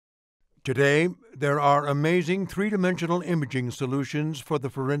Today, there are amazing three-dimensional imaging solutions for the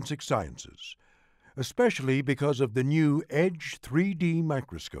forensic sciences, especially because of the new Edge 3D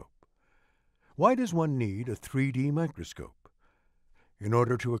microscope. Why does one need a 3D microscope? In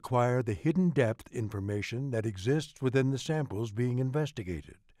order to acquire the hidden depth information that exists within the samples being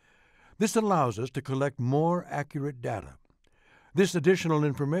investigated. This allows us to collect more accurate data. This additional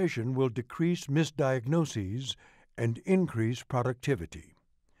information will decrease misdiagnoses and increase productivity.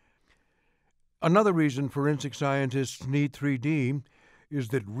 Another reason forensic scientists need 3D is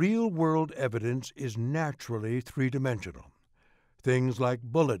that real-world evidence is naturally three-dimensional. Things like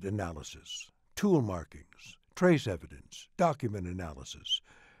bullet analysis, tool markings, trace evidence, document analysis,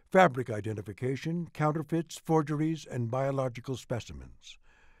 fabric identification, counterfeits, forgeries, and biological specimens.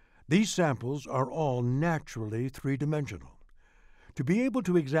 These samples are all naturally three-dimensional. To be able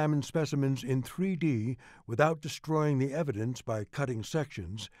to examine specimens in 3D without destroying the evidence by cutting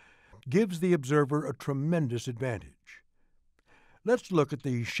sections gives the observer a tremendous advantage. Let's look at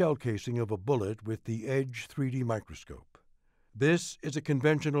the shell casing of a bullet with the Edge 3D microscope. This is a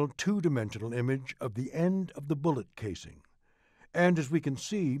conventional two-dimensional image of the end of the bullet casing, and as we can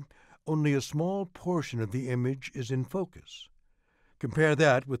see, only a small portion of the image is in focus. Compare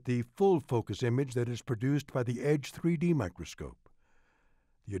that with the full-focus image that is produced by the Edge 3D microscope.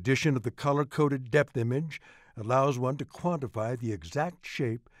 The addition of the color-coded depth image allows one to quantify the exact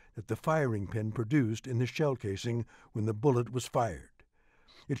shape that the firing pin produced in the shell casing when the bullet was fired.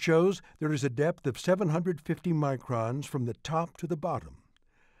 It shows there is a depth of 750 microns from the top to the bottom.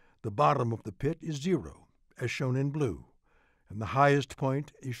 The bottom of the pit is 0, as shown in blue, and the highest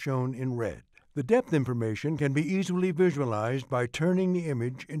point is shown in red. The depth information can be easily visualized by turning the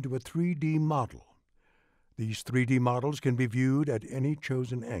image into a 3D model. These 3D models can be viewed at any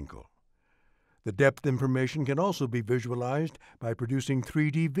chosen angle. The depth information can also be visualized by producing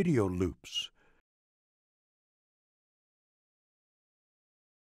 3D video loops.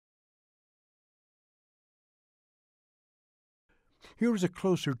 Here is a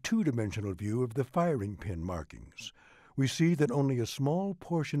closer two-dimensional view of the firing pin markings. We see that only a small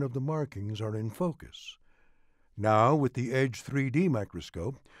portion of the markings are in focus. Now, with the Edge 3D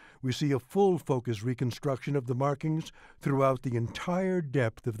microscope, we see a full-focus reconstruction of the markings throughout the entire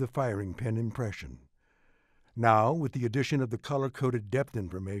depth of the firing pin impression. Now, with the addition of the color-coded depth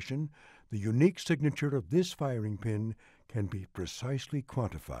information, the unique signature of this firing pin can be precisely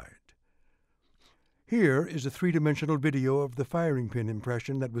quantified. Here is a three-dimensional video of the firing pin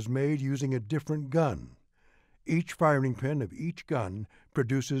impression that was made using a different gun. Each firing pin of each gun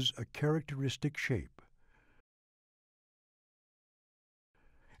produces a characteristic shape.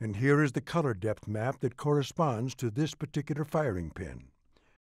 And here is the color depth map that corresponds to this particular firing pin.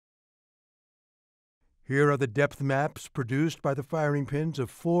 Here are the depth maps produced by the firing pins of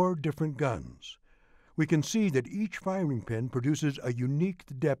 4 different guns. We can see that each firing pin produces a unique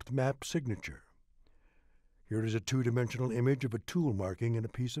depth map signature. Here is a two-dimensional image of a tool marking in a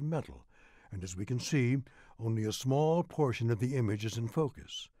piece of metal, and as we can see, only a small portion of the image is in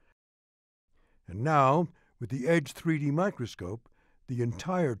focus. And now, with the Edge 3D microscope, the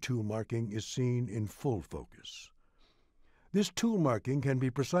entire tool marking is seen in full focus. This tool marking can be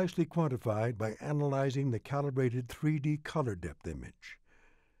precisely quantified by analyzing the calibrated 3D color depth image.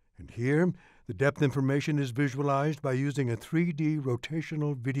 And here, the depth information is visualized by using a 3D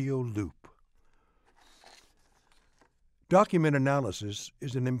rotational video loop. Document analysis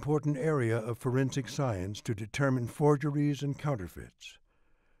is an important area of forensic science to determine forgeries and counterfeits.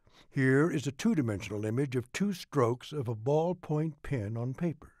 Here is a two-dimensional image of 2 strokes of a ballpoint pen on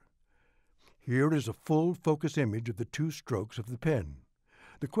paper. Here is a full-focus image of the 2 strokes of the pen.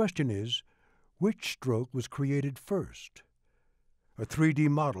 The question is, which stroke was created first? A 3D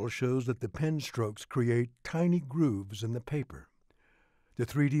model shows that the pen strokes create tiny grooves in the paper. The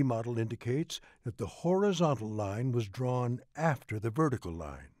 3D model indicates that the horizontal line was drawn after the vertical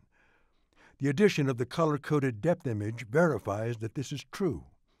line. The addition of the color-coded depth image verifies that this is true.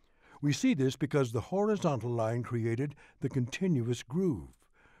 We see this because the horizontal line created the continuous groove,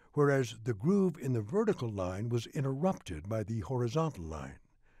 whereas the groove in the vertical line was interrupted by the horizontal line.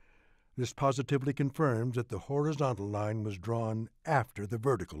 This positively confirms that the horizontal line was drawn after the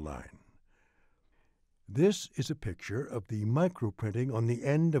vertical line. This is a picture of the microprinting on the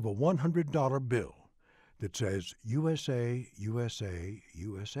end of a $100 bill that says USA, USA,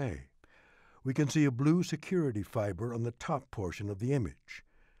 USA. We can see a blue security fiber on the top portion of the image.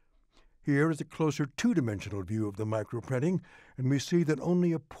 Here is a closer two-dimensional view of the microprinting, and we see that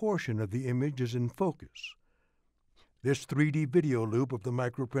only a portion of the image is in focus. This 3D video loop of the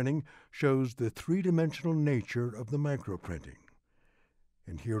microprinting shows the three-dimensional nature of the microprinting.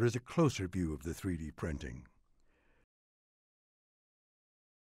 And here is a closer view of the 3D printing.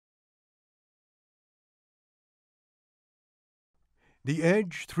 The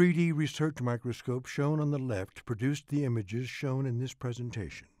Edge 3D research microscope shown on the left produced the images shown in this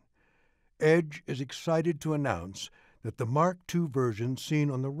presentation. Edge is excited to announce that the Mark II version seen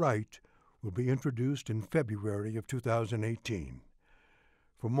on the right will be introduced in February of 2018.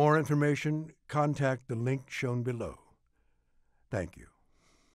 For more information, contact the link shown below. Thank you.